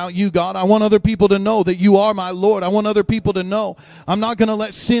serious about you, God. I want other people to know that you are my Lord. I want other people to know I'm not going to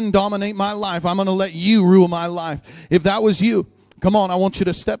let sin dominate my life. I'm going to let you rule my life. If that was you, come on, I want you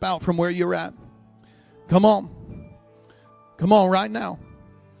to step out from where you're at. Come on. Come on right now.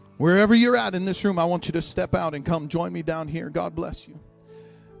 Wherever you're at in this room, I want you to step out and come join me down here. God bless you.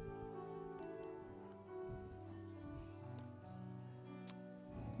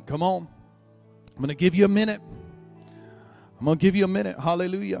 Come on. I'm going to give you a minute. I'm going to give you a minute.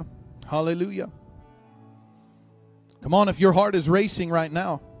 Hallelujah. Hallelujah. Come on, if your heart is racing right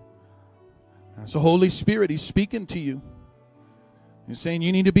now, that's the Holy Spirit. He's speaking to you. He's saying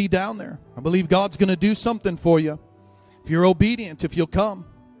you need to be down there. I believe God's going to do something for you. If you're obedient, if you'll come.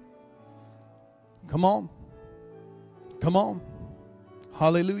 Come on. Come on.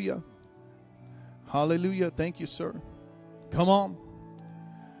 Hallelujah. Hallelujah. Thank you, sir. Come on.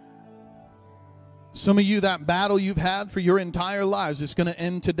 Some of you, that battle you've had for your entire lives is going to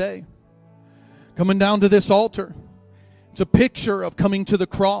end today. Coming down to this altar. It's a picture of coming to the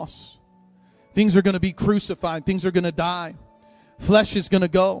cross. Things are going to be crucified. Things are going to die. Flesh is going to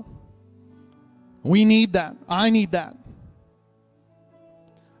go. We need that. I need that.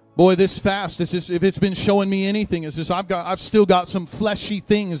 Boy, this fast, if it's been showing me anything, is this I've still got some fleshy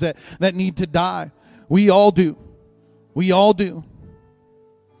things that need to die. We all do. We all do.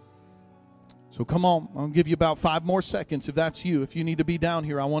 So come on, I'll give you about 5 more seconds if that's you. If you need to be down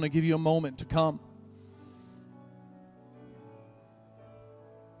here, I want to give you a moment to come.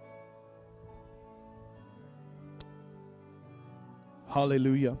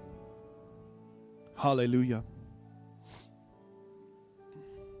 Hallelujah. Hallelujah.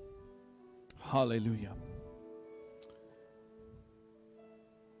 Hallelujah.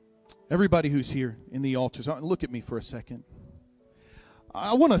 Everybody who's here in the altars, look at me for a second.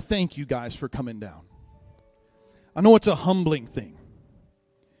 I want to thank you guys for coming down. I know it's a humbling thing.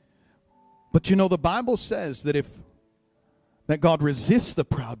 But you know, the Bible says that God resists the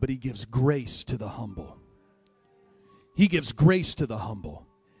proud, but He gives grace to the humble. He gives grace to the humble.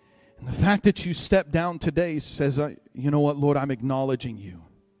 And the fact that you stepped down today says, you know what, Lord, I'm acknowledging you.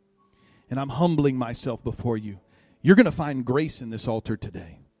 And I'm humbling myself before you. You're going to find grace in this altar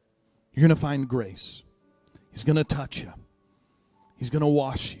today. You're going to find grace. He's going to touch you. He's going to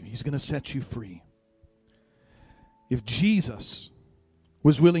wash you. He's going to set you free. If Jesus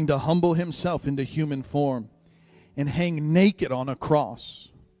was willing to humble Himself into human form and hang naked on a cross,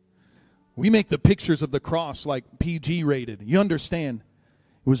 we make the pictures of the cross like PG rated. You understand?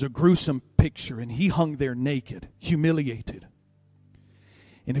 It was a gruesome picture, and He hung there naked, humiliated.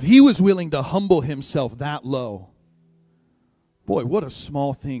 And if He was willing to humble Himself that low, boy, what a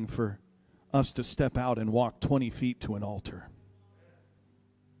small thing for us to step out and walk 20 feet to an altar.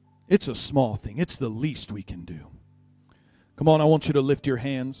 It's a small thing. It's the least we can do. Come on, I want you to lift your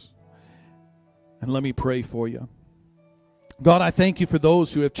hands and let me pray for you. God, I thank you for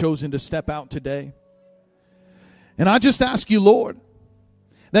those who have chosen to step out today. And I just ask you, Lord,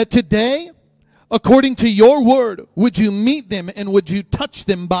 that today, according to your word, would you meet them and would you touch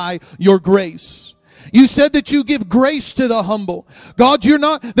them by your grace? You said that you give grace to the humble. God,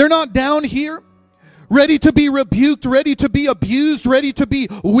 they're not down here ready to be rebuked, ready to be abused, ready to be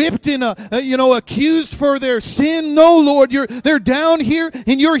whipped and accused for their sin. No, Lord, they're down here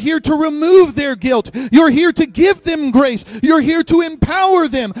and you're here to remove their guilt. You're here to give them grace. You're here to empower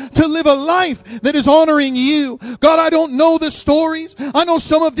them to live a life that is honoring you. God, I don't know the stories. I know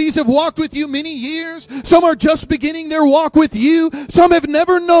some of these have walked with you many years. Some are just beginning their walk with you. Some have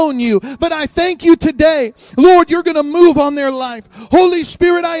never known you. But I thank you today, Lord, you're going to move on their life. Holy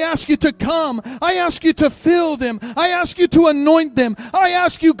Spirit, I ask you to come. I ask you to fill them. I ask you to anoint them. I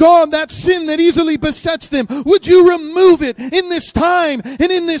ask you, God, that sin that easily besets them, would you remove it in this time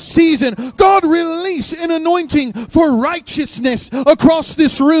and in this season? God, release an anointing for righteousness across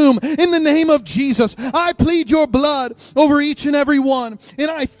this room in the name of Jesus. I plead your blood over each and every one, and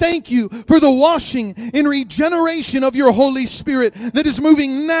I thank you for the washing and regeneration of your Holy Spirit that is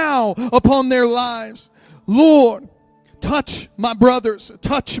moving now upon their lives. Lord, touch my brothers,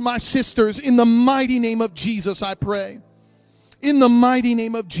 touch my sisters. In the mighty name of Jesus, I pray. In the mighty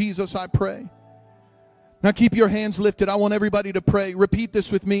name of Jesus, I pray. Now keep your hands lifted. I want everybody to pray. Repeat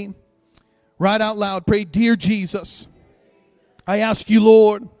this with me. Right out loud. Pray, dear Jesus, I ask you,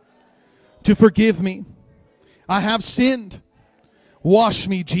 Lord, to forgive me. I have sinned. Wash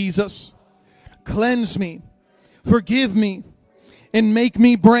me, Jesus. Cleanse me. Forgive me. And make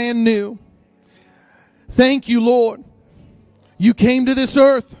me brand new. Thank you, Lord. You came to this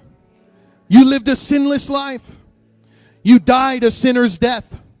earth. You lived a sinless life. You died a sinner's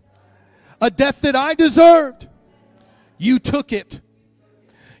death. A death that I deserved. You took it.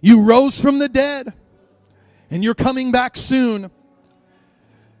 You rose from the dead. And you're coming back soon.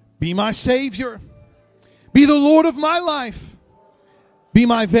 Be my Savior. Be the Lord of my life. Be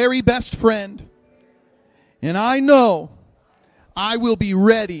my very best friend. And I know I will be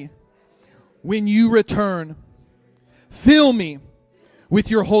ready when you return. Fill me with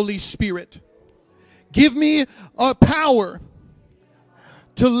your Holy Spirit. Give me a power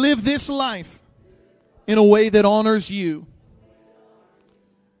to live this life in a way that honors you.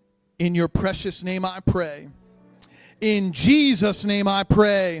 In your precious name I pray. In Jesus' name I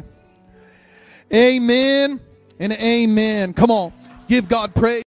pray. Amen and amen. Come on, give God praise.